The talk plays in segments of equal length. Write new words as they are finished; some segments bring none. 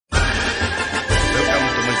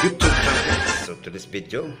to this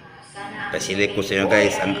video. Pasilip ko sa inyo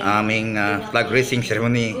guys ang aming flag raising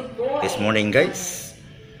ceremony this morning guys.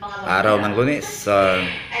 Araw ng Lunes sa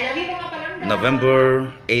November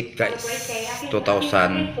 8 guys,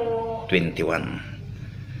 2021.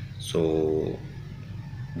 So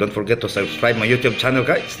don't forget to subscribe my YouTube channel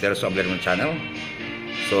guys, Tirso Ablir Remollo channel.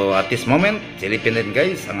 So at this moment, silipin din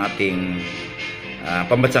guys ang ating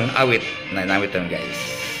pambansang awit na inawitan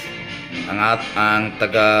guys. Ang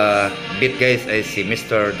taga beat guys ay si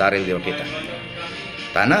Mr. Daryl Diokita.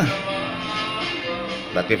 Tana.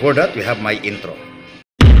 But before that, we have my intro.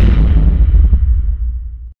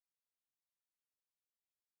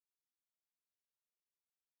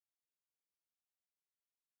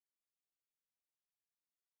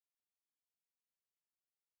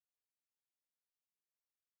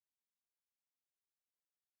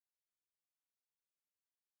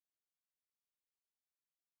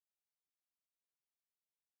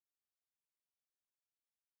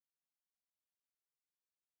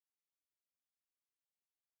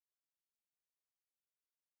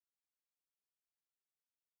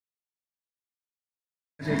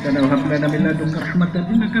 ربنا وهب لنا من لدنك رحمة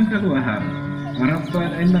إنك أنت الوهاب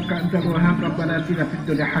ربنا إنك أنت الوهاب ربنا آتنا في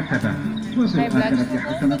الدنيا حسنة وفي الآخرة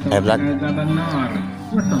حسنة وقنا عذاب النار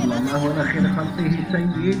وصلى الله على خير خلقه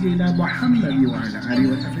سيدنا محمد وعلى آله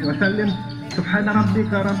وصحبه وسلم سبحان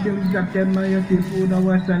ربك رب العزة عما يصفون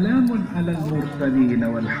وسلام على المرسلين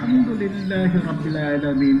والحمد لله رب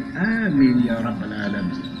العالمين آمين يا رب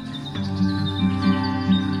العالمين.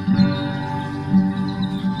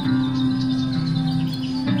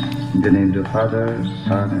 In the name of the Father,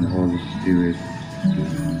 Son, and Holy Spirit.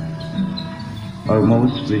 Our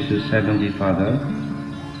most gracious Heavenly Father,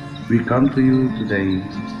 we come to you today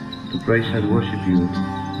to praise and worship you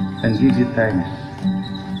and give you thanks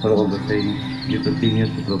for all the things you continue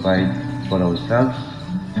to provide for ourselves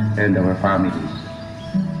and our families.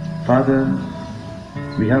 Father,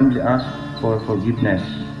 we humbly ask for forgiveness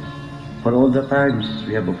for all the times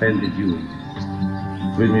we have offended you,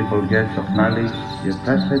 when we forget to acknowledge your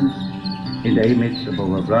presence in the image of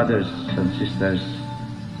our brothers and sisters,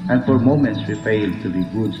 and for moments we fail to be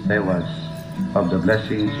good stewards of the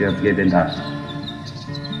blessings you have given us.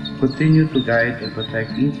 Continue to guide and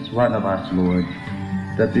protect each one of us, Lord,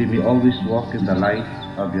 that we may always walk in the light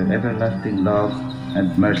of your everlasting love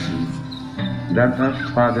and mercy. Grant us,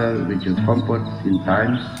 Father, with your comfort in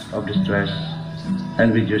times of distress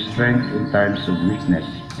and with your strength in times of weakness.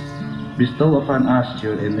 Bestow upon us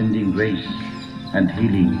your unending grace and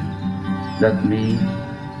healing, that we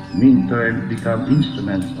in turn become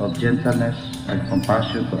instruments of gentleness and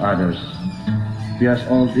compassion to others. We ask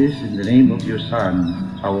all this in the name of your Son,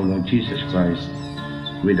 our Lord Jesus Christ,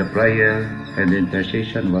 with the prayer and the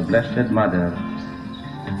intercession of our Blessed Mother.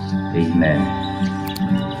 Amen.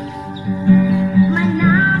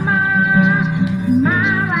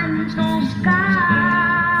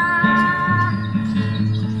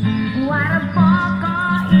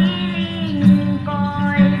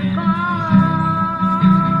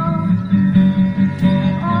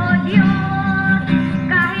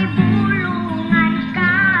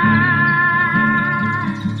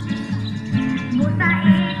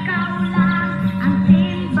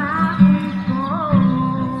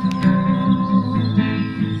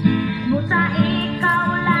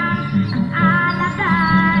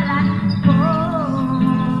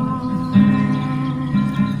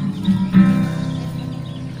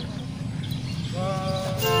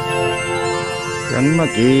 Yang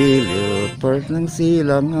magiliw, part ng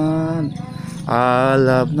silangan,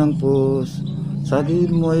 alab ng pus, sa di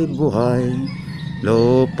mo'y buhay,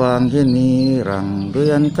 lupang hinirang,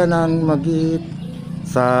 duyan ka ng magit,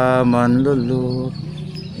 sa manlulot,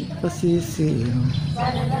 pasisiyo,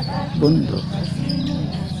 bundok,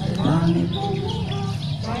 langit,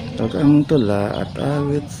 pag ang tula at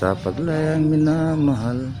awit sa paglayang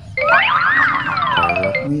minamahal,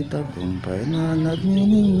 kalak may tagumpay na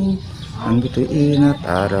nagniningning, ang bituin at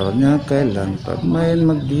araw niya kailan pag may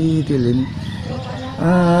magdidilim,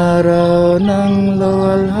 araw ng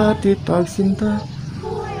luwalhati pagsinta,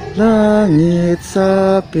 langit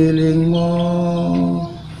sa piling mo,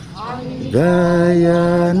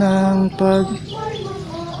 gaya ng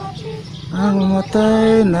ang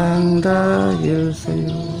matay ng dahil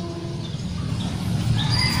sa'yo.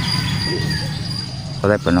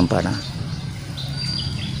 Wala pa ng pana.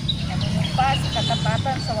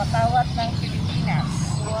 Katapatan sa watawat ng Pilipinas.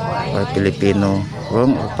 Pilipino,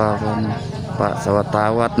 kung upawan pa sa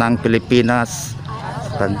watawat ng Pilipinas,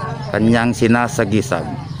 kanyang sinasagisag.